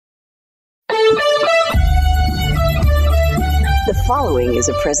following is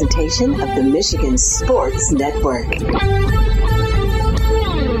a presentation of the Michigan Sports Network.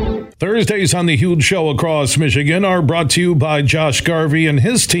 Thursdays on the Huge Show across Michigan are brought to you by Josh Garvey and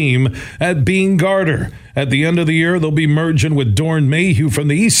his team at Beene Garter. At the end of the year, they'll be merging with Doeren Mayhew from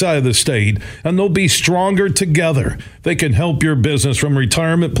the east side of the state, and they'll be stronger together. They can help your business from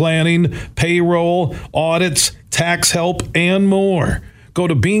retirement planning, payroll, audits, tax help, and more. Go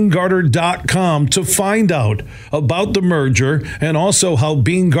to BeaneGarter.com to find out about the merger and also how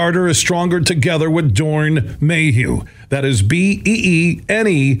Beene Garter is stronger together with Doeren Mayhew. That is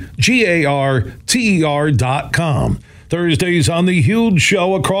BeeneGarter.com. Thursdays on the Huge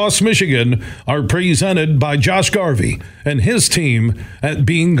Show across Michigan are presented by Josh Garvey and his team at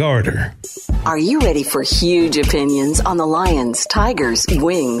Beene Garter. Are you ready for huge opinions on the Lions, Tigers,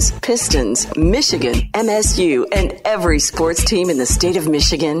 Wings, Pistons, Michigan, MSU, and every sports team in the state of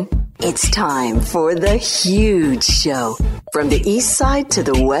Michigan? It's time for The Huge Show. From the east side to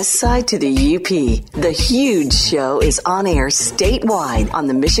the west side to the UP, The Huge Show is on air statewide on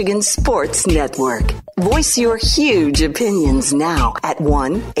the Michigan Sports Network. Voice your huge opinions now at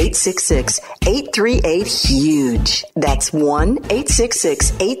 1-866-838-HUGE. That's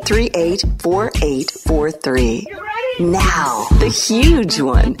 1-866-838-4843. Now, the huge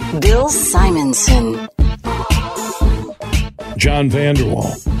one, Bill Simonson. John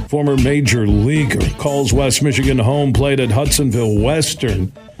Vanderwall, former major leaguer, calls West Michigan home, played at Hudsonville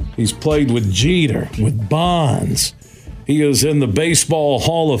Western. He's played with Jeter, with Bonds. He is in the Baseball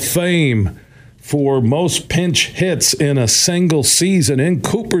Hall of Fame for most pinch hits in a single season in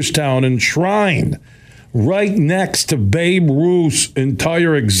Cooperstown, enshrined right next to Babe Ruth's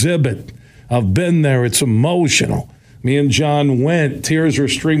entire exhibit. I've been there. It's emotional. Me and John went. Tears were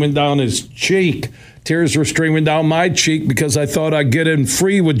streaming down his cheek. Tears were streaming down my cheek because I thought I'd get in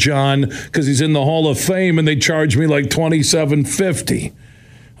free with John because he's in the Hall of Fame, and they charged me like $27.50.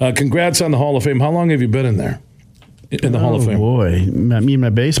 Congrats on the Hall of Fame. How long have you been in there? In the Hall of Fame. Oh, boy. Me and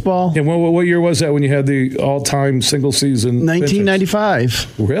my baseball? Yeah, what year was that when you had the all-time single-season 1995. pitches?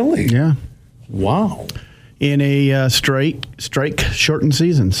 Really? Yeah. Wow. In a strike-shortened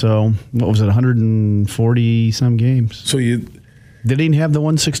season. So, what was it, 140-some games? So you... They didn't have the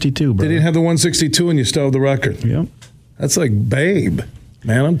 162, bro. They didn't have the 162, and you still have the record. Yep. That's like Babe.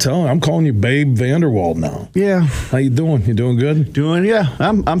 Man, I'm calling you Babe Vanderwall now. Yeah. How you doing? You doing good?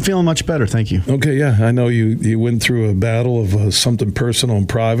 I'm feeling much better, thank you. Okay, yeah. I know you went through a battle of something personal and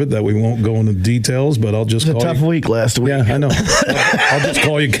private that we won't go into details, but I'll just call you. It was a tough week last week. Yeah, I know. I'll just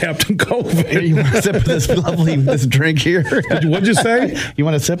call you Captain COVID. You want to sip of this drink here? What'd you say? You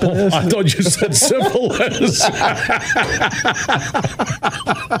want to sip of this? I thought you said syphilis.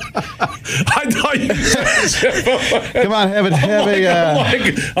 I thought you said syphilis. Come on, have a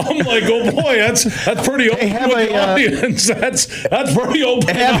I'm like, oh boy, that's pretty open with the audience. That's pretty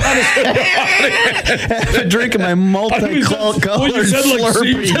open. Have a drink of my multicolored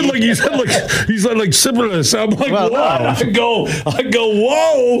Slurpee. You said like syphilis. I'm like, well, what? No. I go,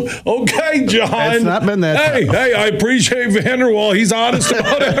 whoa, okay, John. It's not been that. Hey, I appreciate Vanderwall. He's honest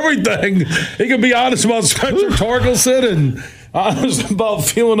about everything. He can be honest about Spencer Torkelson and honest about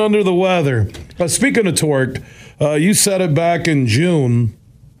feeling under the weather. Speaking of Torque, you said it back in June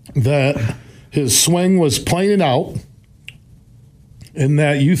that his swing was planing out and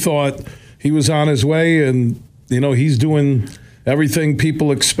that you thought he was on his way and, he's doing everything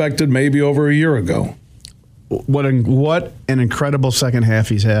people expected maybe over a year ago. What an incredible second half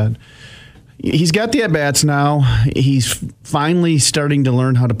he's had. He's got the at-bats now. He's finally starting to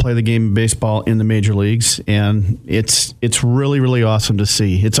learn how to play the game of baseball in the major leagues, and it's really, really awesome to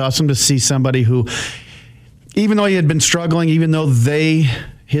see. It's awesome to see somebody who, even though he had been struggling, even though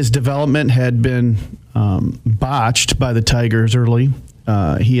his development had been botched by the Tigers early,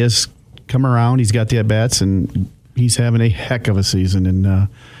 he has come around. He's got the at-bats, and he's having a heck of a season, and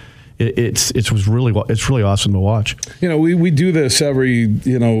it's really awesome to watch. We do this every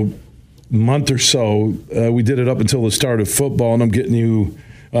month or so. We did it up until the start of football, and I'm getting you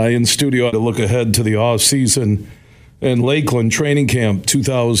in studio to look ahead to the off season in Lakeland training camp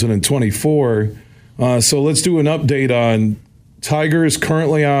 2024. So let's do an update on Tigers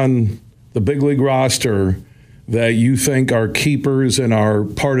currently on the big league roster that you think are keepers and are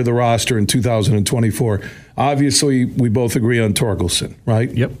part of the roster in 2024. Obviously, we both agree on Torkelson,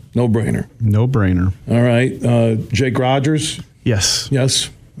 right? Yep. No brainer. No brainer. All right. Jake Rogers? Yes. Yes.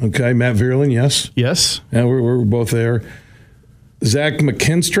 Okay. Matt Vierling? Yes. Yes. Yeah, we're both there. Zach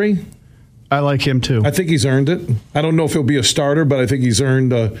McKinstry? I like him too. I think he's earned it. I don't know if he'll be a starter, but I think he's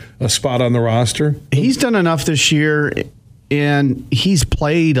earned a spot on the roster. He's done enough this year and he's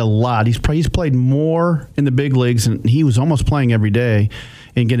played a lot. He's played more in the big leagues, and he was almost playing every day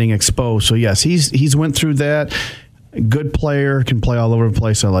and getting exposed. So, yes, he's went through that. Good player, can play all over the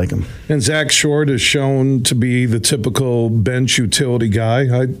place. I like him. And Zach Short is shown to be the typical bench utility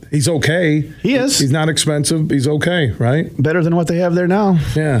guy. He's okay. He is. He's not expensive. He's okay, right? Better than what they have there now.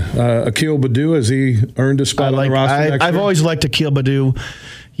 Yeah. Akil Baddoo, has he earned a spot on the roster next year? I've always liked Akil Baddoo.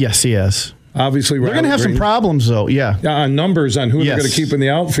 Yes, he has. Obviously, they're going to have some problems, though. Yeah, on numbers on who they're going to keep in the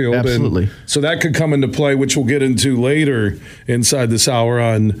outfield. Absolutely. And so that could come into play, which we'll get into later inside this hour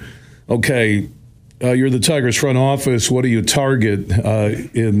on, okay, you're the Tigers front office. What do you target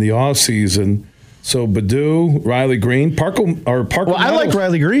in the offseason? So Baddoo, Riley Green, Parker. Well, Meadows. I like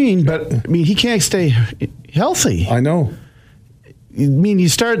Riley Green, but I mean he can't stay healthy. I know. I mean, you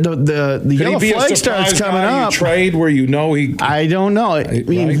start the yellow flag starts coming up. You trade where you know he. I don't know. I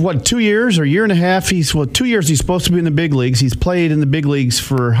mean, right? What, 2 years or year and a half? 2 years. He's supposed to be in the big leagues. He's played in the big leagues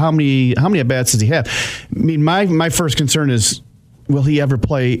for how many at bats does he have? I mean, my first concern is, will he ever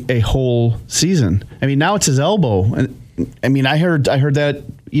play a whole season? I mean, now it's his elbow. And I mean, I heard that,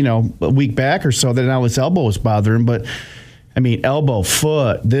 a week back or so that now his elbow was bothering. But I mean, elbow,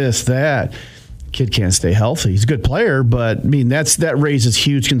 foot, this, that. Kid can't stay healthy. He's a good player, but I mean, that raises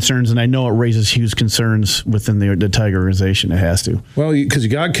huge concerns, and I know it raises huge concerns within the Tiger organization. It has to. Well, because you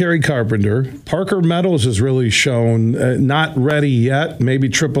got Kerry Carpenter. Parker Meadows has really shown not ready yet. Maybe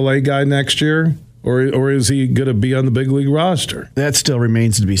AAA guy next year. Or is he going to be on the big league roster? That still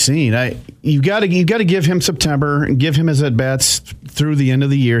remains to be seen. You got to give him September and give him his at bats through the end of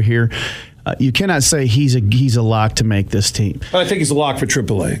the year here. You cannot say he's a lock to make this team. I think he's a lock for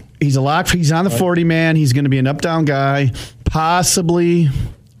AAA. He's a lock. He's on the 40 man. He's going to be an up down guy. Possibly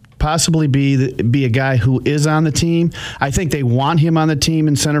be a guy who is on the team. I think they want him on the team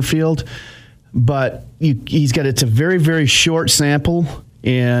in center field, but it's a very, very short sample,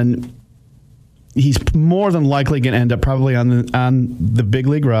 and he's more than likely going to end up probably on the big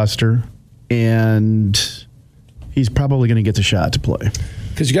league roster, and he's probably going to get the shot to play.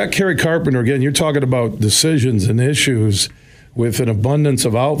 Because you got Kerry Carpenter, again, you're talking about decisions and issues with an abundance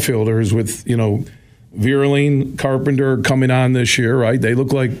of outfielders with, Vierling, Carpenter coming on this year, right? They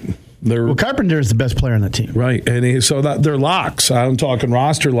look like they're... Well, Carpenter is the best player on the team. Right, and so they're locks. I'm talking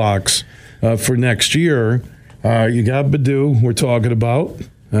roster locks for next year. You got Baddoo, we're talking about.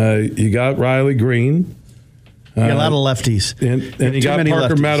 You got Riley Green. You got a lot of lefties. And you got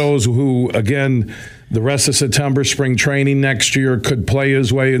Parker Meadows, who, again, the rest of September, spring training next year, could play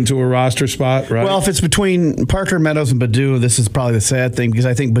his way into a roster spot, right? Well, if it's between Parker Meadows and Baddoo, this is probably the sad thing, because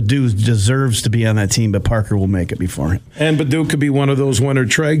I think Baddoo deserves to be on that team, but Parker will make it before him. And Baddoo could be one of those winter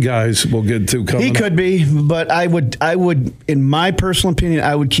trade guys we'll get to coming He could be, but I would, in my personal opinion,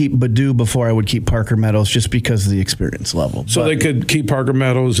 I would keep Baddoo before I would keep Parker Meadows, just because of the experience level. So they could keep Parker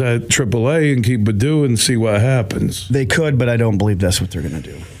Meadows at AAA and keep Baddoo and see what happens. They could, but I don't believe that's what they're going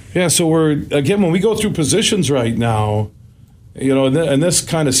to do. Yeah, so when we go through positions right now, and this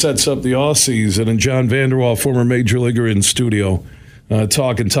kind of sets up the offseason, and John Vanderwall, former major leaguer in studio,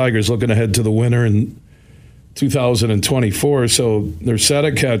 talking Tigers, looking ahead to the winter in 2024. So they're set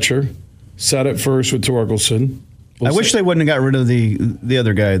at catcher, set at first with Torkelson. I wish they wouldn't have got rid of the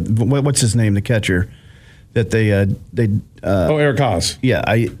other guy. What's his name, the catcher? That Eric Haas. Yeah,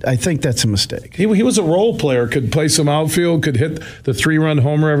 I think that's a mistake. He was a role player, could play some outfield, could hit the 3-run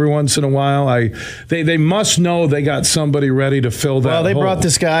homer every once in a while. They must know they got somebody ready to fill that hole. Well, they brought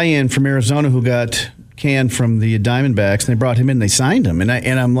this guy in from Arizona who got canned from the Diamondbacks, and they brought him in. They signed him, and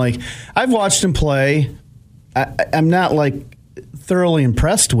I'm like, I've watched him play. I'm not like thoroughly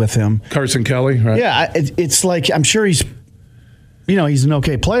impressed with him. Carson Kelly, right? Yeah, it's like I'm sure he's an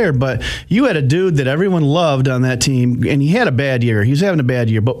okay player, but you had a dude that everyone loved on that team, and he had a bad year. He was having a bad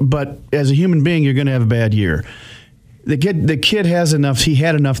year, but as a human being, you're going to have a bad year. The kid has enough. He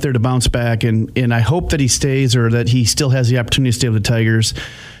had enough there to bounce back, and I hope that he stays, or that he still has the opportunity to stay with the Tigers.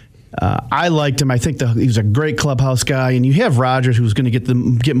 I liked him. I think he was a great clubhouse guy, and you have Rogers, who's going to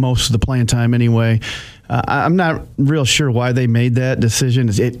get most of the playing time anyway. I'm not real sure why they made that decision.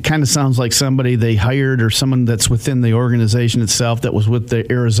 It kind of sounds like somebody they hired, or someone that's within the organization itself that was with the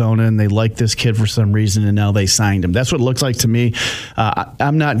Arizona, and they liked this kid for some reason, and now they signed him. That's what it looks like to me.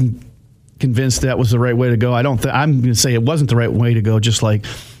 I'm not convinced that was the right way to go. I'm going to say it wasn't the right way to go, just like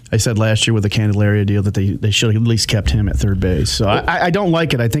I said last year with the Candelaria deal, that they should have at least kept him at third base. So I don't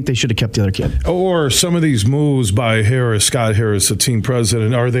like it. I think they should have kept the other kid. Or some of these moves by Scott Harris, the team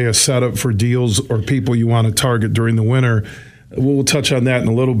president, are they a setup for deals or people you want to target during the winter? We'll touch on that in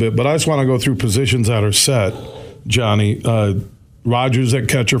a little bit. But I just want to go through positions that are set, Johnny. Rogers at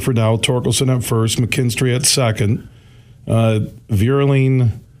catcher for now, Torkelson at first, McKinstry at second.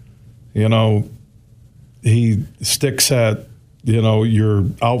 Vierling, he sticks at, your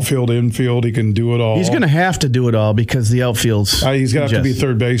outfield, infield. He can do it all. He's going to have to do it all because the outfield's. He's got to have to be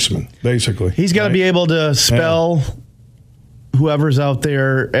third baseman, basically. He's got to be able to spell whoever's out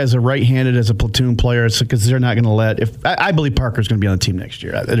there as a right-handed, as a platoon player, because they're not going to let. I believe Parker's going to be on the team next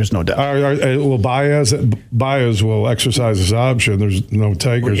year. There's no doubt. Well, Baez will exercise his option. There's no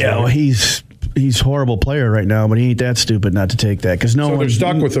takers. Yeah, well, he's a horrible player right now, but he ain't that stupid not to take that because they're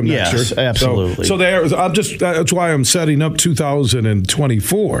stuck with him next year. Yes, absolutely. So that's why I'm setting up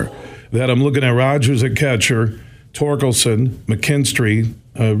 2024. That I'm looking at Rogers at catcher, Torkelson, McKinstry,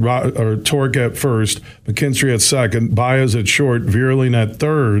 or Torque at first, McKinstry at second, Baez at short, Vierling at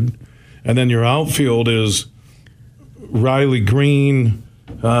third, and then your outfield is Riley Green,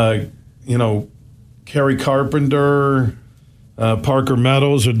 Kerry Carpenter, Parker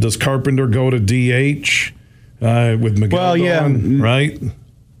Meadows, or does Carpenter go to DH with Miguel? Well, right?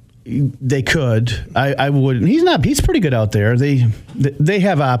 They could. I wouldn't. He's pretty good out there. They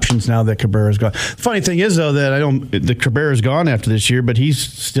have options now that Cabrera's gone. Funny thing is though that the Cabrera's gone after this year, but he's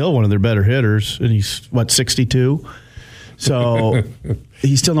still one of their better hitters, and he's 62. So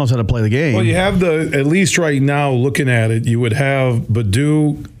he still knows how to play the game. Well, you have at least right now looking at it, you would have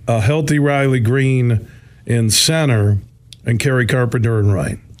Baddoo, a healthy Riley Green in center, and Kerry Carpenter in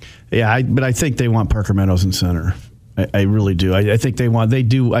right. Yeah, but I think they want Parker Meadows in center. I really do. I think they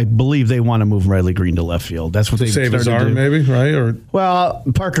do. I believe they want to move Riley Green to left field. That's what they save his arm, maybe, right? Well,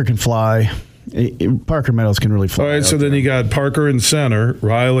 Parker can fly. Parker Meadows can really fly. All right, so then you got Parker in center,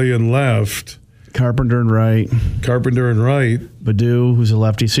 Riley in left, Carpenter in right, Baddoo, who's a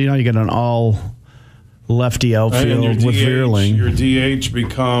lefty. So you got an all lefty outfield with Vierling. Your DH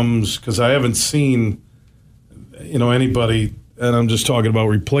becomes, because I haven't seen anybody. And I'm just talking about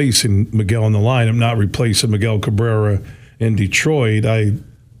replacing Miguel in the line. I'm not replacing Miguel Cabrera in Detroit. I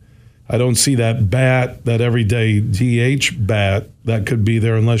don't see that bat, that everyday DH bat that could be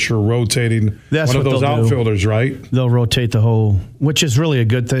there unless you're rotating one of those outfielders, right? They'll rotate the whole, which is really a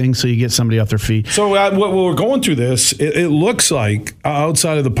good thing, so you get somebody off their feet. So what we're going through this, it looks like,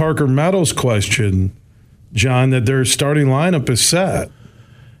 outside of the Parker Meadows question, John, that their starting lineup is set.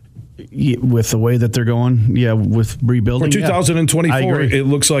 With the way that they're going, with rebuilding. For 2024, it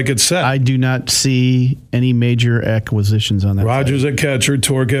looks like it's set. I do not see any major acquisitions on that. Rogers at catcher,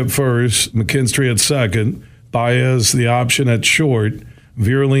 Torque at first, McKinstry at second, Baez the option at short,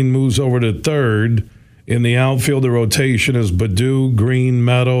 Vierling moves over to third. In the outfield, the rotation is Baddoo, Green,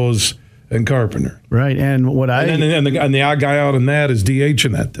 Meadows, and Carpenter. Right, and the odd guy out in that is DH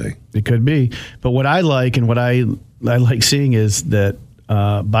in that day. It could be, but what I like and what I like seeing is that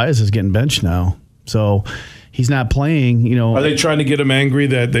Baez is getting benched now, so he's not playing. Are they trying to get him angry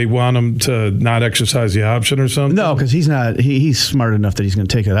that they want him to not exercise the option or something? No, because he's not. He's smart enough that he's going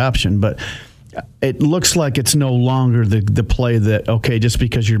to take that option. But it looks like it's no longer the play that just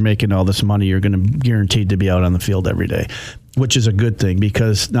because you're making all this money, you're going to guaranteed to be out on the field every day, which is a good thing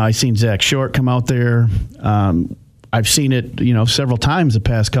because now I've seen Zach Short come out there. I've seen it, several times the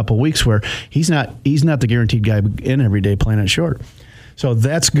past couple of weeks where he's not the guaranteed guy in every day playing at short. So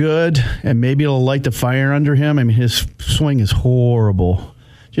that's good, and maybe it'll light the fire under him. I mean, his swing is horrible,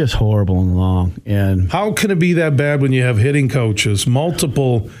 just horrible and long. And how can it be that bad when you have hitting coaches,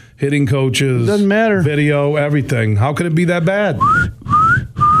 multiple hitting coaches? Doesn't matter. Video, everything. How can it be that bad?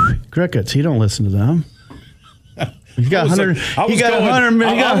 Crickets. He don't listen to them. He got 100. He got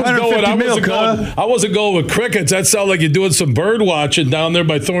 150 mil. I wasn't going with crickets. That sounds like you're doing some bird watching down there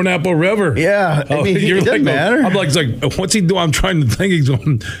by Thornapple River. Yeah, I mean, it doesn't matter. I'm like, what's he doing? I'm trying to think. He's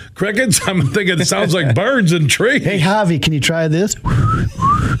going crickets. I'm thinking it sounds like birds and trees. Hey, Javi, can you try this?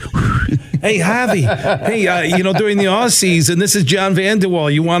 Hey, Javi. Hey, during the off season, this is John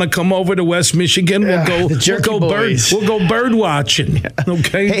Vanderwall. You want to come over to West Michigan? We'll go bird watching. Yeah.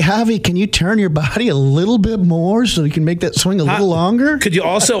 Okay. Hey, Javi, can you turn your body a little bit more so you can make that swing a little longer? Could you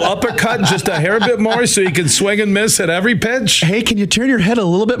also uppercut just a hair bit more so you can swing and miss at every pitch? Hey, can you turn your head a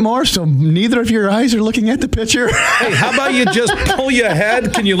little bit more so neither of your eyes are looking at the pitcher? Hey, how about you just pull your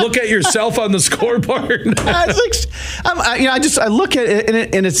head? Can you look at yourself on the scoreboard? I look at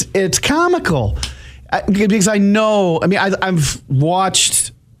it and it's comical because I know. I mean, I've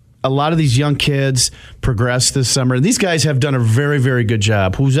watched a lot of these young kids progress this summer. These guys have done a very, very good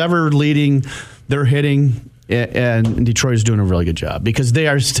job. Who's ever leading their hitting, and Detroit is doing a really good job because they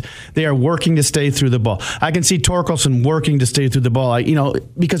are working to stay through the ball. I can see Torkelson working to stay through the ball.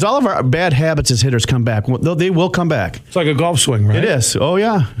 Because all of our bad habits as hitters come back. They will come back. It's like a golf swing, right? It is. Oh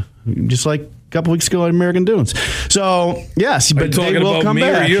yeah, just like couple weeks ago at American Dunes. So, yes, but they will come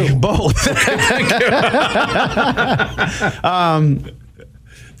back. Or you? Both.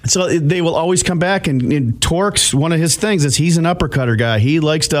 So they will always come back, and Torque's, one of his things is he's an uppercutter guy. He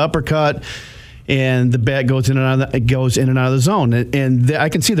likes to uppercut, and the bat goes in and out of the zone. And I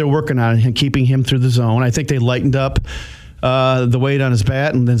can see they're working on him, keeping him through the zone. I think they lightened up the weight on his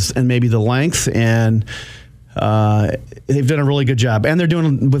bat and maybe the length, and they've done a really good job. And they're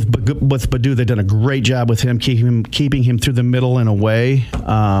doing with Baddoo, they've done a great job with him, keeping him through the middle and away.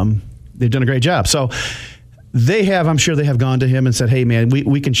 They've done a great job. So I'm sure they have gone to him and said, hey, man,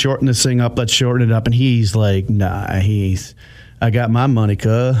 we can shorten this thing up. Let's shorten it up. And he's like, nah, I got my money,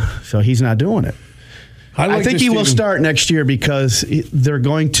 so he's not doing it. I think he will start next year because they're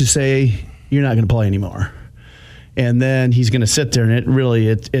going to say, you're not going to play anymore. And then he's going to sit there,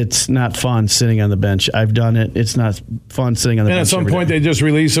 and it's not fun sitting on the bench. I've done it. It's not fun sitting on the bench. And at some point, they just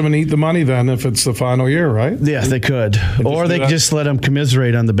release him and eat the money then if it's the final year, right? Yeah, they could. Or they just let him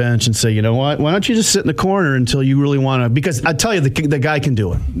commiserate on the bench and say, you know what, why don't you just sit in the corner until you really want to? Because I tell you, the guy can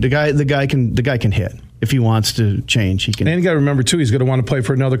do it. The guy can hit. If he wants to change, he can. And you got to remember, too, he's going to want to play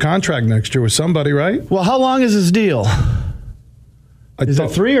for another contract next year with somebody, right? Well, how long is his deal? Is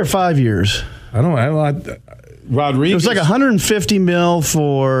it 3 or 5 years? I don't know. Rodriguez. It was like $150 million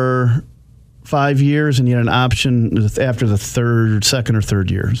for 5 years, and you had an option after the second or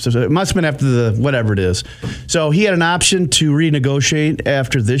third year. So it must have been after the whatever it is. So he had an option to renegotiate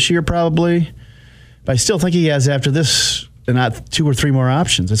after this year, probably. But I still think he has after this, not 2 or 3 more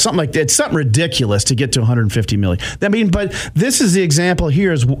options. It's something ridiculous to get to $150 million. I mean, but this is the example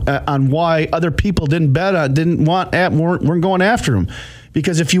here on why other people weren't going after him.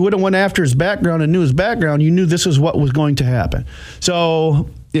 Because if you would have went after his background and knew his background, you knew this is what was going to happen. So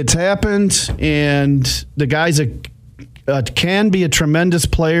it's happened, and the guy's can be a tremendous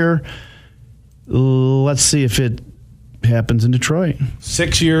player. Let's see if it happens in Detroit.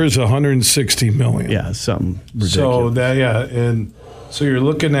 6 years, $160 million. Yeah, something ridiculous. And so you're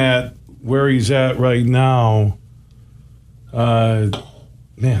looking at where he's at right now. 6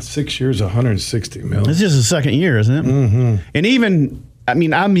 years, $160 million. This is his second year, isn't it? Mm-hmm.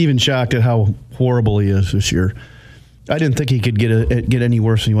 And I'm even shocked at how horrible he is this year. I didn't think he could get any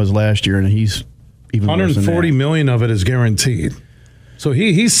worse than he was last year, and he's even worse than that. $140 million of it is guaranteed. So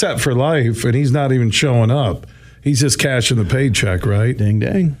he's set for life, and he's not even showing up. He's just cashing the paycheck, right? Ding,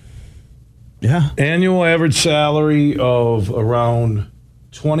 dang. Yeah. Annual average salary of around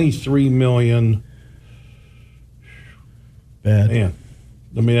 $23 million. Bad. Man,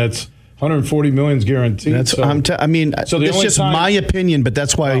 I mean, that's $140 million is guaranteed. It's just my opinion, but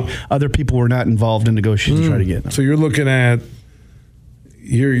that's why other people were not involved in negotiations to try to get them. So you're looking at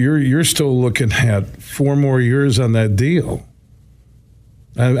you're still looking at 4 more years on that deal.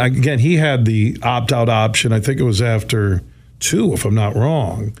 Again, he had the opt-out option. I think it was after 2, if I'm not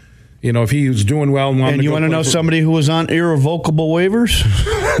wrong. You know, if he was doing well and you want to know somebody who was on irrevocable waivers,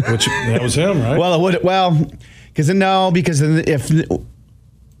 which that was him, right?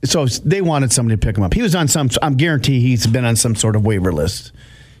 So they wanted somebody to pick him up. He was on I'm guaranteed he's been on some sort of waiver list.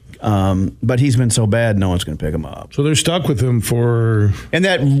 But he's been so bad, no one's going to pick him up. So they're stuck with him for... And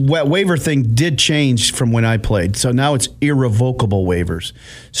that waiver thing did change from when I played. So now it's irrevocable waivers.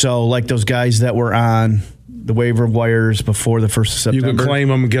 So like those guys that were on the waiver wires before the 1st of September. You could claim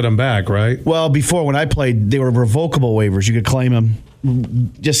them and get them back, right? Well, before when I played, they were revocable waivers. You could claim them,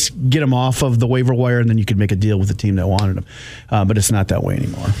 just get them off of the waiver wire, and then you could make a deal with the team that wanted them. But it's not that way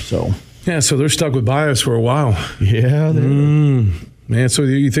anymore. So they're stuck with Bias for a while. Yeah. Man, so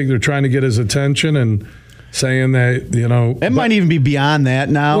you think they're trying to get his attention and saying that, you know... It might even be beyond that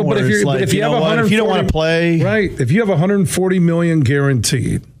now. Well, but if you don't want to play... Right. If you have $140 million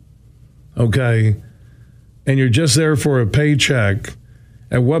guaranteed, okay, and you're just there for a paycheck,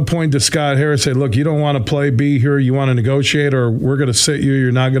 at what point does Scott Harris say, look, you don't want to play, be here, you want to negotiate, or we're going to sit you,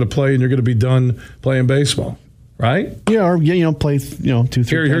 you're not going to play, and you're going to be done playing baseball, right? Yeah, or play 2-3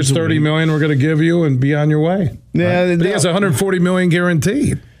 Here's $30 million we're going to give you and be on your way. Yeah, right? But he has $140 million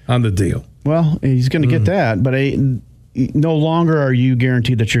guaranteed on the deal. Well, he's going to get that, but no longer are you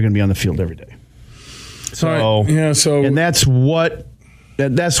guaranteed that you're going to be on the field every day. So, and that's what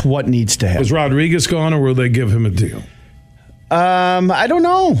needs to happen. Was Rodriguez gone, or will they give him a deal? I don't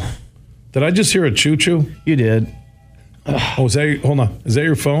know. Did I just hear a choo-choo? You did. Hold on. Is that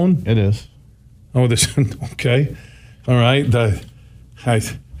your phone? It is. Oh, this. Okay. All right.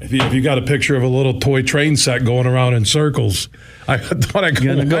 If you got a picture of a little toy train set going around in circles, I thought I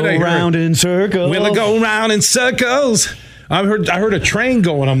could go around in circles. We'll go around in circles. I heard a train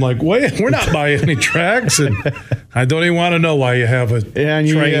going. I'm like, wait, we're not buying any tracks. And I don't even want to know why you have a train.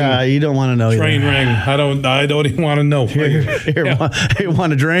 You don't want to know train ring. I don't even want to know. You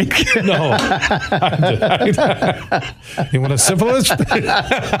want a drink? No. You want a syphilis?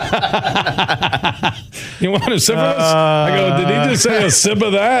 You want a syphilis? I go, did he just say a sip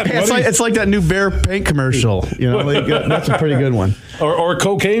of that? It's like that new Bear paint commercial. That's a pretty good one. Or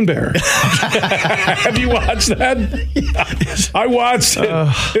Cocaine Bear. Have you watched that? I watched it.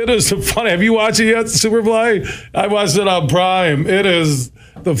 It is funny. Have you watched it yet, Superfly? I watched it on Prime. It is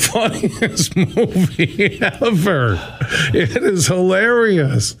the funniest movie ever. It is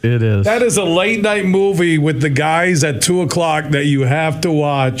hilarious. It is. That is a late night movie with the guys at 2:00 that you have to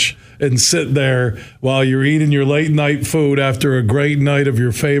watch and sit there while you're eating your late night food after a great night of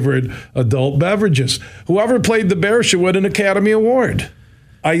your favorite adult beverages. Whoever played the bear should win an Academy Award.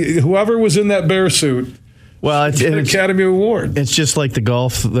 Whoever was in that bear suit. Well, it's an Academy Award. It's just like the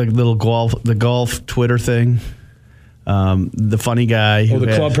golf Twitter thing. The funny guy.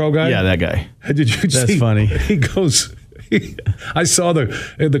 The Club Pro guy? Yeah, that guy. Did you see? That's funny. He goes. I saw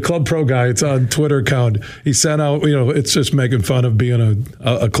the Club Pro guy. It's on Twitter account. He sent out. It's just making fun of being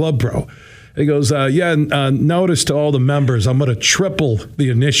a Club Pro. He goes, notice to all the members, I'm going to triple the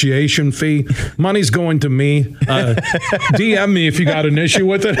initiation fee. Money's going to me. DM me if you got an issue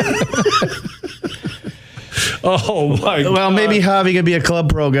with it. Oh, my God. Well, maybe Javi could be a Club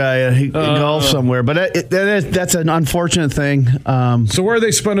Pro guy. He golf somewhere. But that's an unfortunate thing. So where are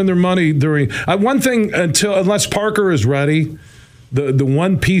they spending their money during? One thing, unless Parker is ready, the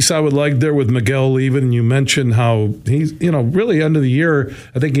one piece I would like there with Miguel leaving, you mentioned how he's, really end of the year,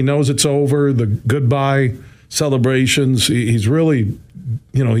 I think he knows it's over, the goodbye celebrations. He's really,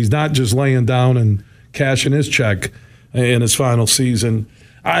 he's not just laying down and cashing his check in his final season.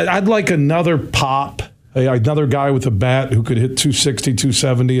 I'd like another pop. Another guy with a bat who could hit 260,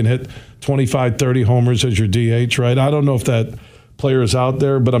 270 and hit 25, 30 homers as your DH, right? I don't know if that player is out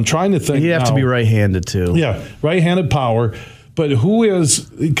there, but I'm trying to think. He'd have to be right-handed, too. Yeah, right-handed power. But who is,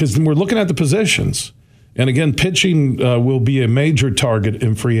 because we're looking at the positions. And again, pitching will be a major target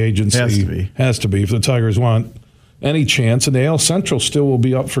in free agency. Has to be if the Tigers want any chance. And the AL Central still will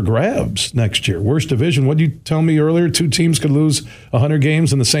be up for grabs next year. Worst division. What did you tell me earlier? 2 teams could lose 100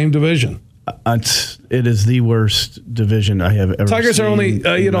 games in the same division. It is the worst division I have ever Tigers seen. Are only,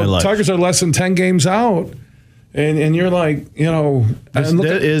 Tigers are less than 10 games out. And you're like,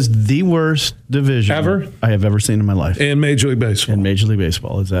 that is the worst division ever I have ever seen in my life. In Major League Baseball. In Major League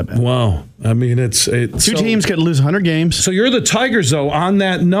Baseball, is that bad? Wow. I mean, it's two teams could lose 100 games. So you're the Tigers, though, on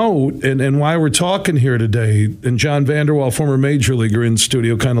that note, and why we're talking here today, and John Vanderwall, former Major Leaguer in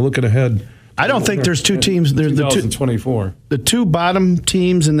studio, kind of looking ahead. I don't think there's 2 teams. There's 2024. The 2 bottom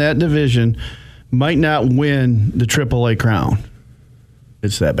teams in that division might not win the AAA crown.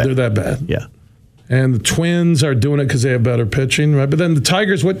 It's that bad. They're that bad. Yeah. And the Twins are doing it because they have better pitching, right? But then the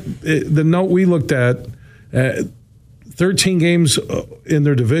Tigers, the note we looked at, 13 games in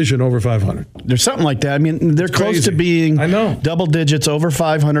their division over 500. There's something like that. I mean, they're close to being double digits over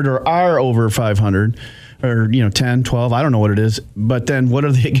 500 or are over 500. Or 10, 12, I don't know what it is. But then what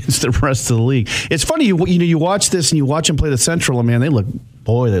are they against the rest of the league? It's funny, you watch this and you watch them play the Central, and man, they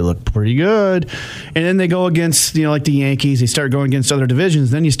look pretty good. And then they go against, like the Yankees, they start going against other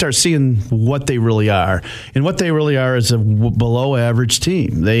divisions. Then you start seeing what they really are. And what they really are is a below average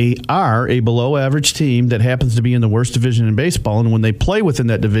team. They are a below average team that happens to be in the worst division in baseball. And when they play within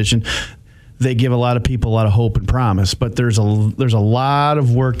that division, they give a lot of people a lot of hope and promise, but there's a lot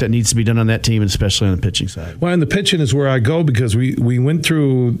of work that needs to be done on that team, especially on the pitching side. Well, and the pitching is where I go because we went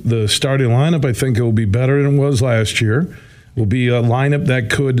through the starting lineup. I think it will be better than it was last year. It will be a lineup that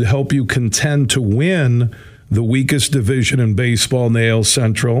could help you contend to win the weakest division in baseball in the AL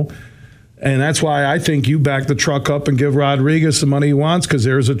Central. And that's why I think you back the truck up and give Rodriguez the money he wants because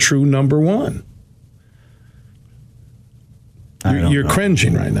there's a true number one. You're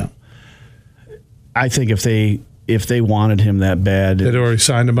cringing right now. I think if they wanted him that bad, they'd already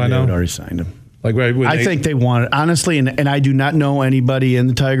signed him by now. They'd already signed him. I think they wanted, honestly, and I do not know anybody in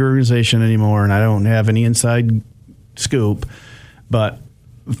the Tiger organization anymore, and I don't have any inside scoop. But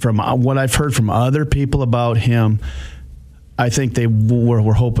from what I've heard from other people about him, I think they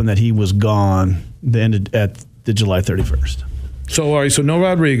were hoping that he was gone at the July 31st. So all right, so no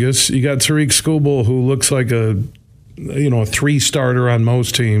Rodriguez. You got Tariq Skubal, who looks like a 3-starter on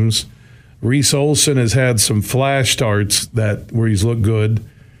most teams. Reese Olson has had some flash starts where he's looked good.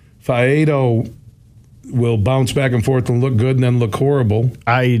 Faedo will bounce back and forth and look good and then look horrible.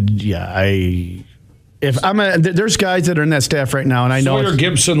 I There's guys that are in that staff right now, and I know Sawyer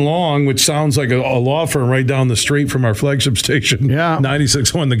Gibson Long, which sounds like a law firm right down the street from our flagship station. Yeah,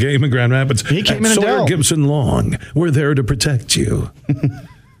 96.1 The Game in Grand Rapids. He came in Sawyer Gibson Long, we're there to protect you.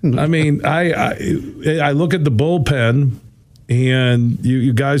 I mean, I look at the bullpen, and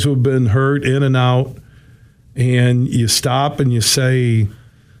you guys who have been hurt in and out, and you stop and you say,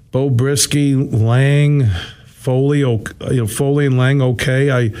 Bo Brisky, Lang, Foley, Foley and Lang,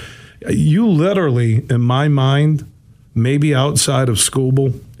 okay. You literally, in my mind, maybe outside of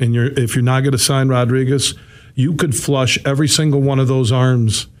Skubal, and if you're not going to sign Rodriguez, you could flush every single one of those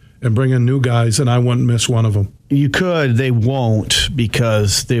arms and bring in new guys, and I wouldn't miss one of them. You could. They won't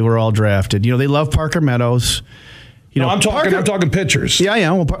because they were all drafted. They love Parker Meadows. I'm talking pitchers.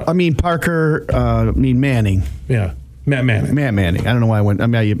 Yeah. Well, Parker. Manning. Yeah. Matt Manning. I don't know why I went.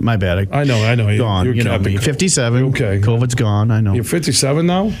 My bad. I know. Gone. You're 57. Okay. COVID's gone. I know. You're 57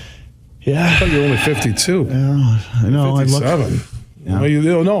 now? Yeah. I thought you were only 52. I know. 57. Well, you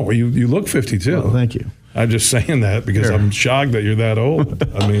don't know. You look 52. Well, thank you. I'm just saying that because I'm shocked that you're that old.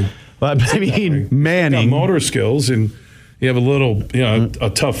 I mean, Manning. You got motor skills, and you have a little, a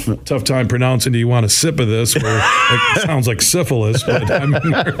tough time pronouncing. Do you want a sip of this? Where it sounds like syphilis. But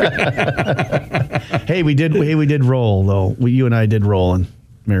Hey, we did roll though. You and I did roll in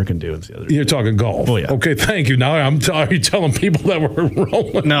American Dunes the other day. You're talking golf. Oh yeah. Okay, thank you. Now are you telling people that we're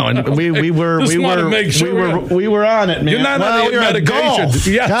rolling? No, and we were on it, man. You're not on the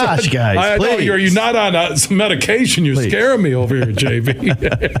medication. Yeah, gosh, guys, I know you're not on some medication. You're scaring me over here,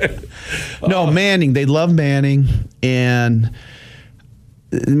 JV. No, Manning. They love Manning, and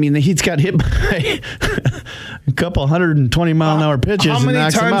he's got hit by a couple 120-mile-an-hour pitches. How many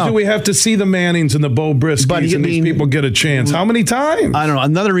times do we have to see the Mannings and the Bo Briskys and these people get a chance? How many times? I don't know.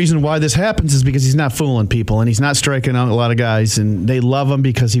 Another reason why this happens is because he's not fooling people, and he's not striking out a lot of guys, and they love him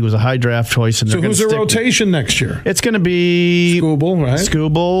because he was a high draft choice. And so who's the rotation next year? It's going to be Skubal, right?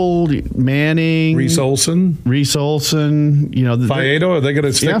 Skubal, Manning, Reese Olson. Faedo, are they going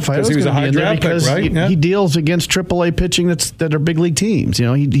to stick because he was a high draft pick, right? He deals against AAA pitching that are big league teams.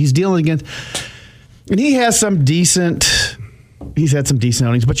 He's dealing against, and he has some decent. He's had some decent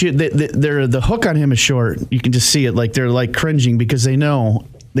outings, but the hook on him is short. You can just see it, like they're like cringing because they know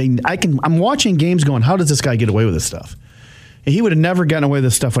I'm watching games going, how does this guy get away with this stuff? And he would have never gotten away with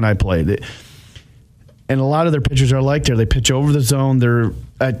this stuff when I played. And a lot of their pitchers are like that. They pitch over the zone.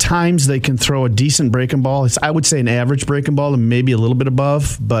 At times they can throw a decent breaking ball. I would say an average breaking ball and maybe a little bit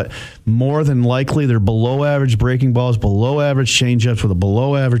above, but more than likely they're below average breaking balls, below average changeups with a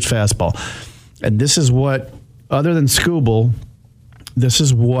below average fastball. And this is what, other than Skubal, this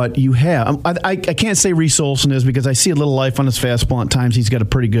is what you have. I can't say Reese Olson is because I see a little life on his fastball. At times he's got a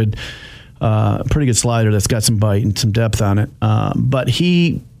pretty good slider that's got some bite and some depth on it. But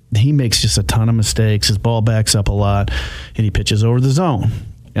he makes just a ton of mistakes. His ball backs up a lot, and he pitches over the zone.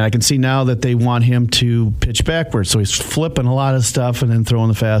 And I can see now that they want him to pitch backwards, so he's flipping a lot of stuff and then throwing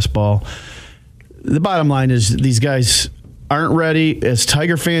the fastball. The bottom line is these guys aren't ready. As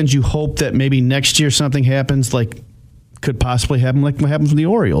Tiger fans, you hope that maybe next year something happens, like could possibly happen, like what happened with the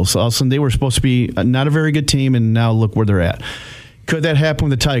Orioles. All of a sudden, they were supposed to be not a very good team, and now look where they're at. Could that happen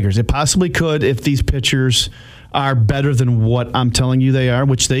with the Tigers? It possibly could if these pitchers are better than what I'm telling you they are,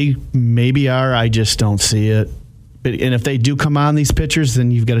 which they maybe are. I just don't see it. And if they do come on, these pitchers,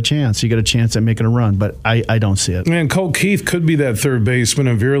 then you've got a chance. You got a chance at making a run, but I don't see it. And Colt Keith could be that third baseman,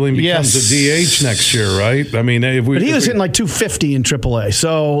 and Vierling becomes a DH next year, right? I mean, but he was hitting like 250 in AAA,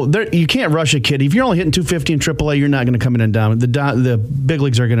 so you can't rush a kid. If you're only hitting 250 in AAA, you're not going to come in and down. The big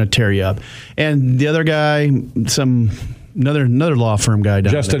leagues are going to tear you up. And the other guy, Another law firm guy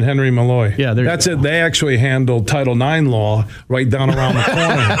down Justin there. Henry Malloy. Yeah, that's it. They actually handled Title IX law right down around the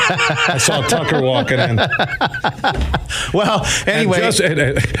corner. I saw Tucker walking in. Well, anyway.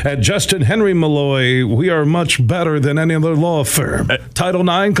 At Justin Henry Malloy, we are much better than any other law firm. Title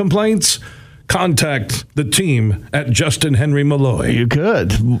IX complaints? Contact the team at Justin Henry Malloy. You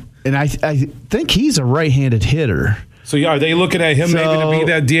could. And I think he's a right-handed hitter. So, are they looking at him maybe to be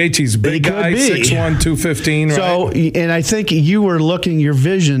that DH? He's a big guy, 6'1", 215, right? So, and I think you were looking, your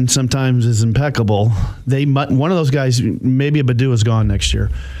vision sometimes is impeccable. One of those guys, maybe a Badu is gone next year,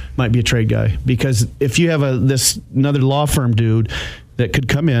 might be a trade guy. Because if you have another law firm dude that could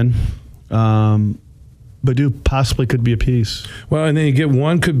come in, Badu possibly could be a piece. Well, and then you get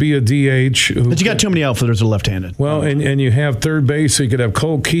one could be a DH. But you got too many outfielders that are left-handed. Well, and you have third base, so you could have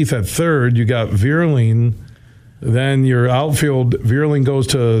Colt Keith at third. You got Vierling. Then your outfield, Vierling goes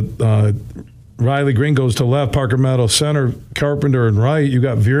to Riley Green goes to left, Parker Meadows center, Carpenter and right. You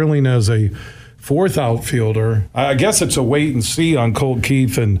got Vierling as a fourth outfielder. I guess it's a wait and see on Colt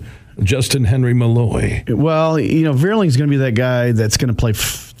Keith and Justin Henry Malloy. Well, Vierling's going to be that guy that's going to play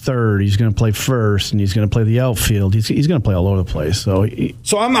third. He's going to play first, and he's going to play the outfield. He's going to play all over the place.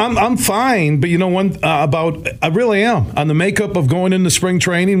 So I'm fine, but I really am on the makeup of going into spring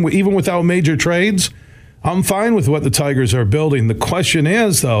training, even without major trades. I'm fine with what the Tigers are building. The question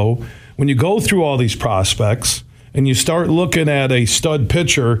is, though, when you go through all these prospects and you start looking at a stud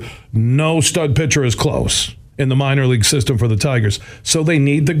pitcher, no stud pitcher is close in the minor league system for the Tigers. So they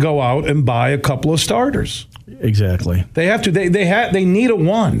need to go out and buy a couple of starters. Exactly. They have to. They need a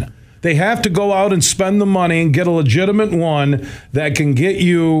one. They have to go out and spend the money and get a legitimate one that can get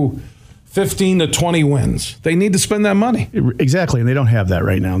you 15 to 20 wins. They need to spend that money. Exactly, and they don't have that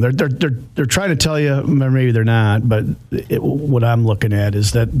right now. They're trying to tell you, maybe they're not, but what I'm looking at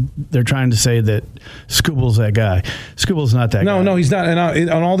is that they're trying to say that Skubal's that guy. Skubal's not that guy. No, he's not. And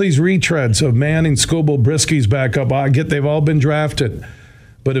on all these retreads of Manning, Skubal, Brisky's back up, I get they've all been drafted.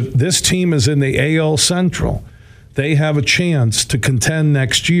 But if this team is in the AL Central, they have a chance to contend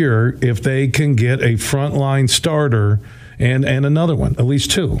next year if they can get a frontline starter and another one, at least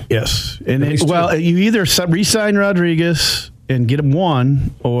two. Yes. And you either re-sign Rodriguez and get him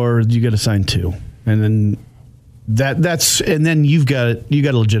one, or you got to sign two. And then then you've got a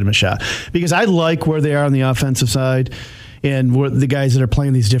legitimate shot. Because I like where they are on the offensive side and the guys that are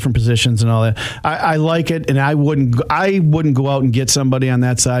playing these different positions and all that. I like it, and I wouldn't go out and get somebody on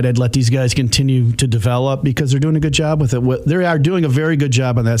that side. I'd let these guys continue to develop because they're doing a good job with it. They are doing a very good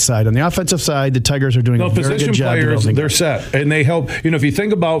job on that side. On the offensive side, the Tigers are doing a very good job. Position players, they're set, and they help. If you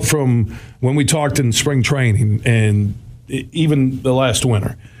think about from when we talked in spring training and even the last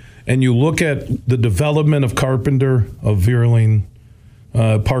winter, and you look at the development of Carpenter, of Vierling,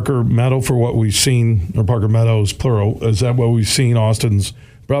 Parker Meadow, for what we've seen, or Parker Meadows, plural, is that what we've seen? Austin's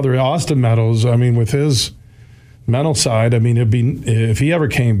brother, Austin Meadows, with his mental side, if he ever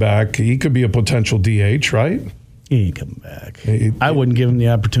came back, he could be a potential DH, right? He ain't coming back. I wouldn't give him the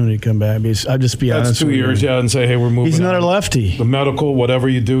opportunity to come back. I'll just be honest. That's 2 years, and say, hey, we're moving. He's another lefty. The medical, whatever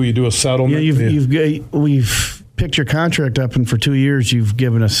you do a settlement. We've picked your contract up, and for 2 years, you've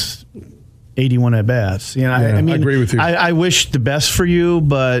given us 81 at bats. I agree with you. I wish the best for you,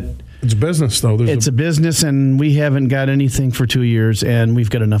 but it's business, though. It's a business, and we haven't got anything for 2 years, and we've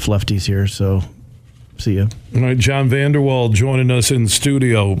got enough lefties here. So, see ya. All right, John Vanderwall joining us in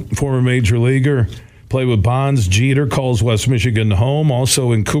studio, former major leaguer, played with Bonds, Jeter, calls West Michigan home.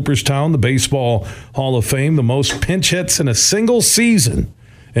 Also in Cooperstown, the Baseball Hall of Fame, the most pinch hits in a single season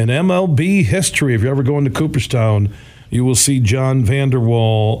in MLB history. If you're ever going to Cooperstown, you will see John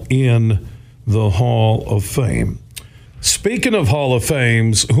Vanderwall in the Hall of Fame. Speaking of Hall of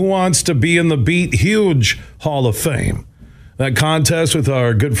Fames, who wants to be in the Beat Huge Hall of Fame? That contest with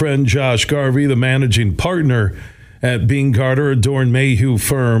our good friend Josh Garvey, the managing partner at Bean Carter, a Dorn Mayhew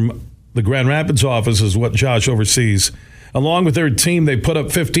firm. The Grand Rapids office is what Josh oversees. Along with their team, they put up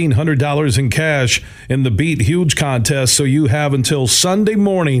 $1,500 in cash in the Beat Huge contest, so you have until Sunday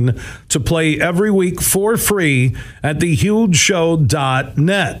morning to play every week for free at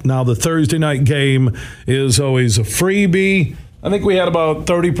thehugeshow.net. Now, the Thursday night game is always a freebie. I think we had about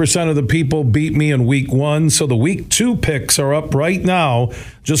 30% of the people beat me in week one, so the week 2 picks are up right now.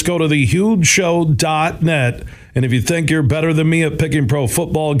 Just go to thehugeshow.net. And if you think you're better than me at picking pro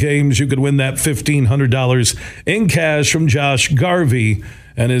football games, you could win that $1,500 in cash from Josh Garvey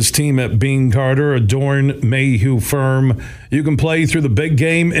and his team at Bean Carter, a Dorn Mayhew firm. You can play through the big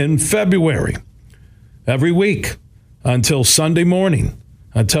game in February every week until Sunday morning.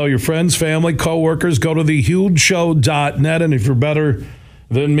 Tell your friends, family, coworkers, go to thehugeshow.net. And if you're better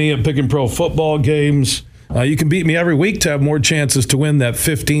than me at picking pro football games, you can beat me every week to have more chances to win that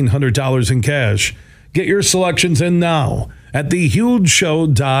 $1,500 in cash. Get your selections in now at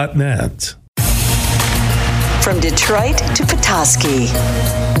thehugeshow.net. From Detroit to Petoskey,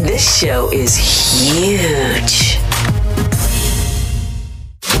 this show is huge.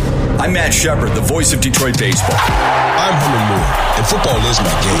 I'm Matt Shepard, the voice of Detroit baseball. I'm Herman Moore, and football is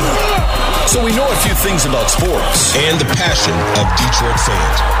my game. So we know a few things about sports. And the passion of Detroit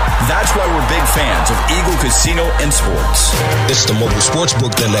fans. That's why we're big fans of Eagle Casino and Sports. It's the mobile sports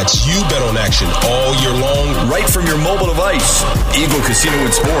book that lets you bet on action all year long. Right from your mobile device. Eagle Casino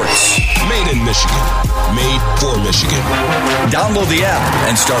and Sports. Made in Michigan. Made for Michigan. Download the app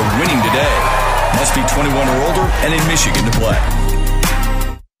and start winning today. Must be 21 or older and in Michigan to play.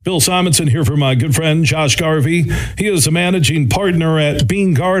 Bill Simonson here for my good friend Josh Garvey. He is a managing partner at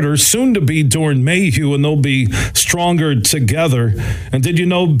Bean Carter, soon to be Dorn Mayhew, and they'll be stronger together. And did you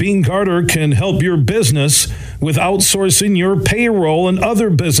know Bean Carter can help your business with outsourcing your payroll and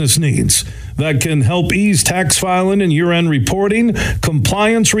other business needs? that can help ease tax filing and year-end reporting,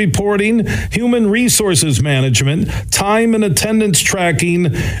 compliance reporting, human resources management, time and attendance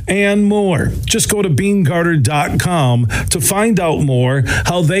tracking, and more. Just go to BeanGarter.com to find out more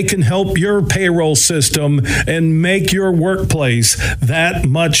how they can help your payroll system and make your workplace that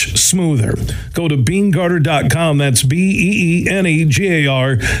much smoother. Go to BeanGarter.com. That's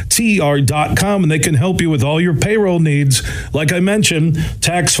BeanGartr.com, and they can help you with all your payroll needs. Like I mentioned,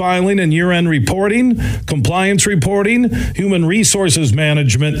 tax filing and year-end reporting, compliance reporting, human resources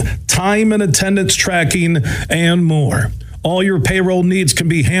management, time and attendance tracking, and more. All your payroll needs can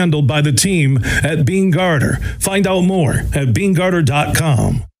be handled by the team at Bean Garter. Find out more at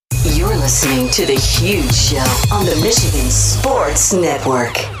BeanGarter.com. You're listening to The Huge Show on the Michigan Sports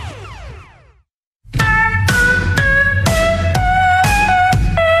Network.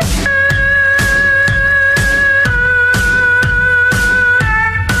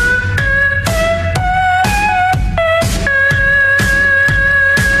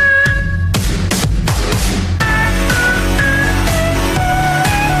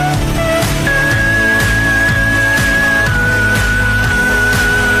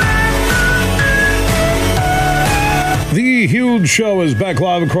 The Huge Show is back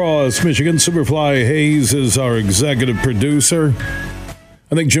live across Michigan. Superfly Hayes is our executive producer.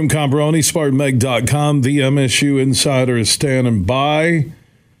 I think Jim Combroni, SpartanMag.com, the MSU insider, is standing by.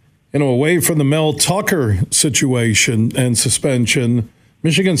 Away from the Mel Tucker situation and suspension,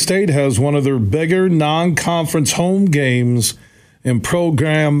 Michigan State has one of their bigger non-conference home games in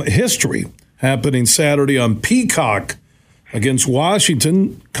program history happening Saturday on Peacock against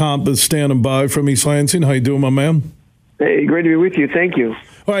Washington. Comp is standing by from East Lansing. How you doing, my man? Hey, great to be with you. Thank you.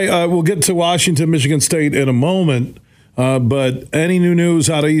 All right, we'll get to Washington, Michigan State in a moment, but any new news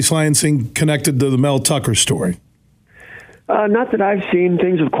out of East Lansing connected to the Mel Tucker story? Not that I've seen.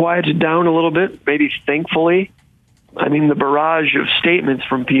 Things have quieted down a little bit, maybe thankfully. I mean, the barrage of statements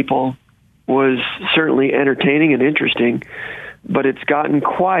from people was certainly entertaining and interesting, but it's gotten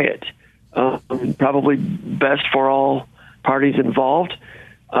quiet. Probably best for all parties involved.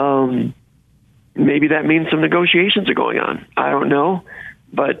 Maybe that means some negotiations are going on. I don't know,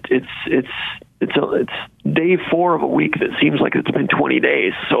 but it's day 4 of a week that seems like it's been 20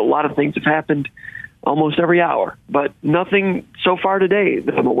 days. So a lot of things have happened almost every hour, but nothing so far today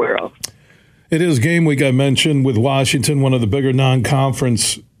that I'm aware of. It is game week, I mentioned, with Washington, one of the bigger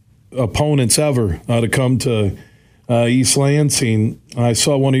non-conference opponents ever to come to East Lansing. I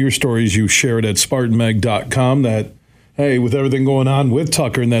saw one of your stories you shared at SpartanMag.com that, hey, with everything going on with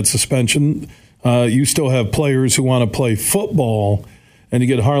Tucker and that suspension, you still have players who want to play football, and you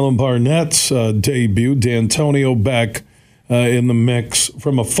get Harlan Barnett's debut, D'Antonio back in the mix.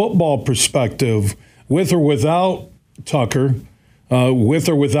 From a football perspective, with or without Tucker, with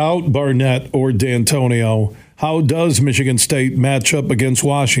or without Barnett or D'Antonio, how does Michigan State match up against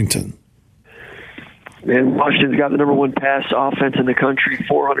Washington? And Washington's got the number 1 pass offense in the country,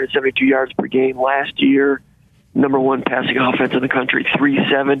 472 yards per game last year. Number 1 passing offense in the country,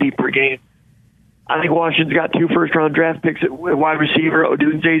 370 per game. I think Washington's got 2 first-round draft picks at wide receiver.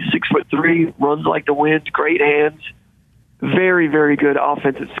 Odunze's 6'3", runs like the wind, great hands. Very, very good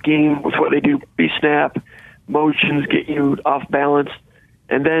offensive scheme with what they do, snap, motions, get you off balance.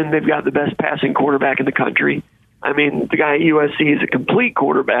 And then they've got the best passing quarterback in the country. I mean, the guy at USC is a complete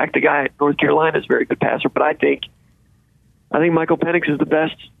quarterback. The guy at North Carolina is a very good passer. But I think Michael Penix is the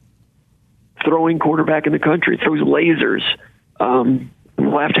best throwing quarterback in the country. Throws lasers.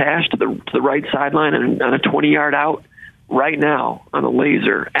 Left hash to the right sideline and on a 20-yard out right now on a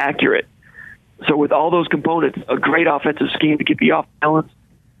laser, accurate. So with all those components, a great offensive scheme to keep you off balance,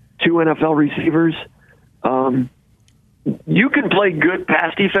 2 NFL receivers. You can play good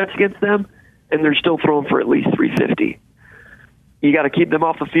pass defense against them, and they're still throwing for at least 350. You got to keep them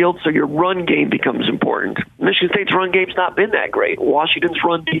off the field so your run game becomes important. Michigan State's run game's not been that great. Washington's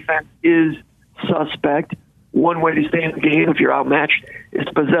run defense is suspect. One way to stay in the game if you're outmatched is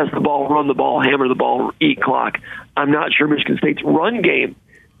to possess the ball, run the ball, hammer the ball, eat clock. I'm not sure Michigan State's run game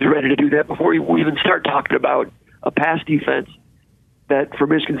is ready to do that before we even start talking about a pass defense that for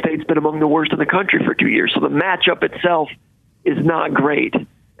Michigan State's been among the worst in the country for 2 years. So the matchup itself is not great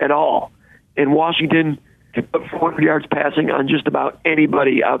at all. And Washington can put 400 yards passing on just about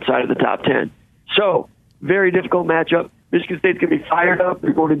anybody outside of the top 10. So very difficult matchup. Michigan State's going to be fired up.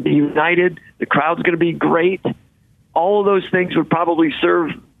 They're going to be united. The crowd's going to be great. All of those things would probably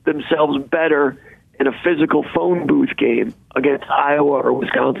serve themselves better in a physical phone booth game against Iowa or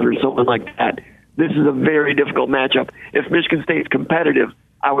Wisconsin or something like that. This is a very difficult matchup. If Michigan State's competitive,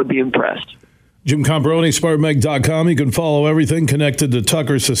 I would be impressed. Jim Comparoni, SpartanMag.com. You can follow everything connected to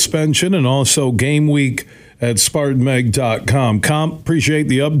Tucker's suspension and also game week at SpartanMag.com. Comp, appreciate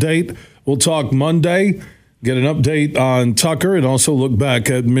the update. We'll talk Monday, get an update on Tucker, and also look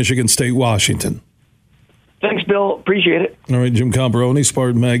back at Michigan State, Washington. Thanks, Bill. Appreciate it. All right, Jim Comparoni,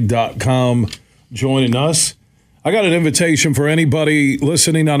 SpartanMag.com, joining us. I got an invitation for anybody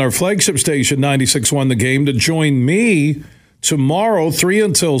listening on our flagship station, 96.1 The Game, to join me tomorrow, 3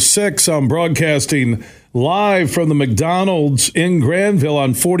 until 6. I'm broadcasting live from the McDonald's in Granville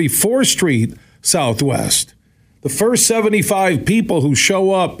on 44th Street Southwest. The first 75 people who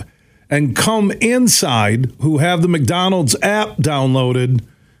show up and come inside who have the McDonald's app downloaded,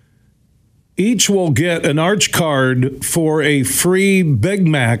 each will get an Arch card for a free Big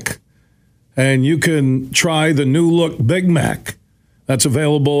Mac, and you can try the new look Big Mac. That's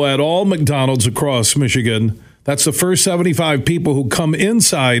available at all McDonald's across Michigan. That's the first 75 people who come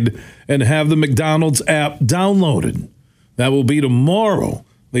inside and have the McDonald's app downloaded. That will be tomorrow,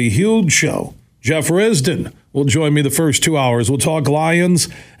 the huge show. Jeff Risdon will join me the first 2 hours. We'll talk Lions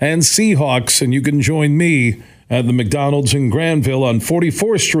and Seahawks, and you can join me at the McDonald's in Granville on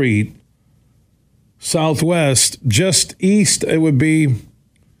 44th Street Southwest, just east, it would be,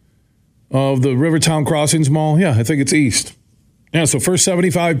 of the Rivertown Crossings Mall. Yeah, I think it's east. Yeah, so first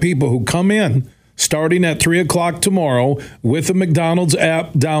 75 people who come in, starting at 3 o'clock tomorrow with the McDonald's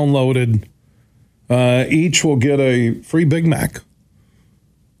app downloaded, each will get a free Big Mac.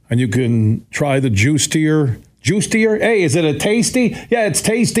 And you can try the Juicier. Juicier? Hey, is it a tasty? Yeah, it's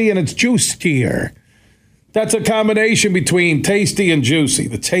tasty and it's Juicier. That's a combination between tasty and juicy.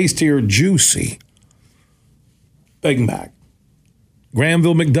 The tastier, juicy Big Mac.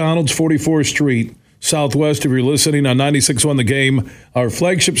 Granville McDonald's, 44th Street Southwest. If you're listening on 96.1 The Game, our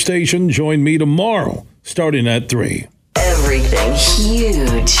flagship station, join me tomorrow, starting at 3. Everything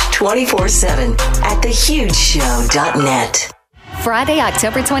huge, 24/7 at thehugeshow.net. Friday,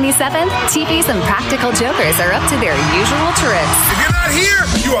 October 27th, TVs and Practical Jokers are up to their usual tricks. If you're not here,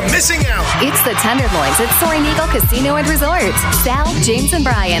 you are missing out. It's the Tenderloins at Soaring Eagle Casino and Resort. Sal, James, and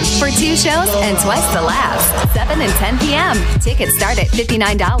Brian for 2 shows and twice the laughs. 7 and 10 p.m. Tickets start at $59.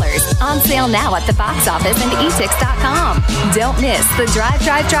 On sale now at the box office and etix.com. Don't miss the Drive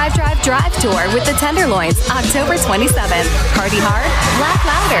Tour with the Tenderloins, October 27th. Party hard, laugh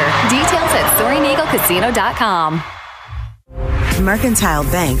louder. Details at SoaringEagleCasino.com. Mercantile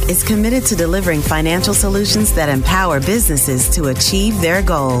Bank is committed to delivering financial solutions that empower businesses to achieve their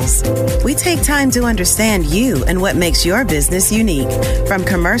goals. We take time to understand you and what makes your business unique. From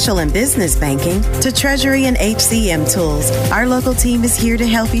commercial and business banking to treasury and HCM tools, our local team is here to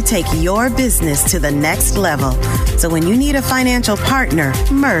help you take your business to the next level. So when you need a financial partner,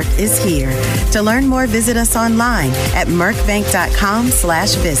 Merc is here. To learn more, visit us online at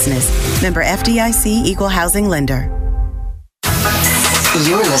mercbank.com/business. Member FDIC, Equal Housing Lender.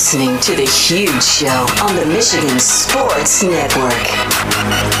 You're listening to The Huge Show on the Michigan Sports Network.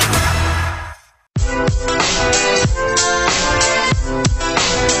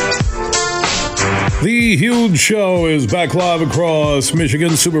 The Huge Show is back live across Michigan.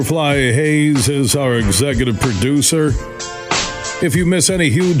 Superfly Hayes is our executive producer. If you miss any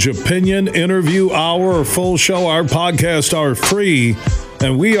huge opinion, interview, hour, or full show, our podcasts are free,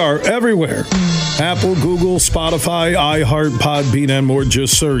 and we are everywhere. Apple, Google, Spotify, iHeart, Podbean, and more.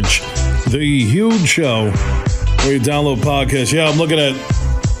 Just search The Huge Show where you download podcasts. Yeah, I'm looking at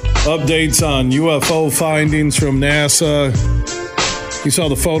updates on UFO findings from NASA. You saw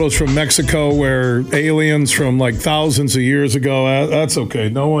the photos from Mexico where aliens from like thousands of years ago. That's okay.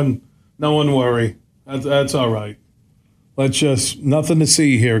 No one worry. That's all right. Let's just, nothing to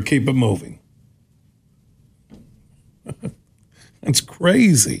see here. Keep it moving. That's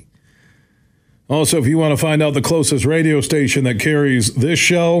crazy. Also, if you want to find out the closest radio station that carries this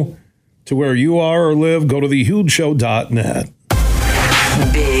show to where you are or live, go to thehugeshow.net.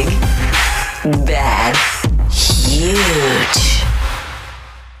 Big, bad, huge.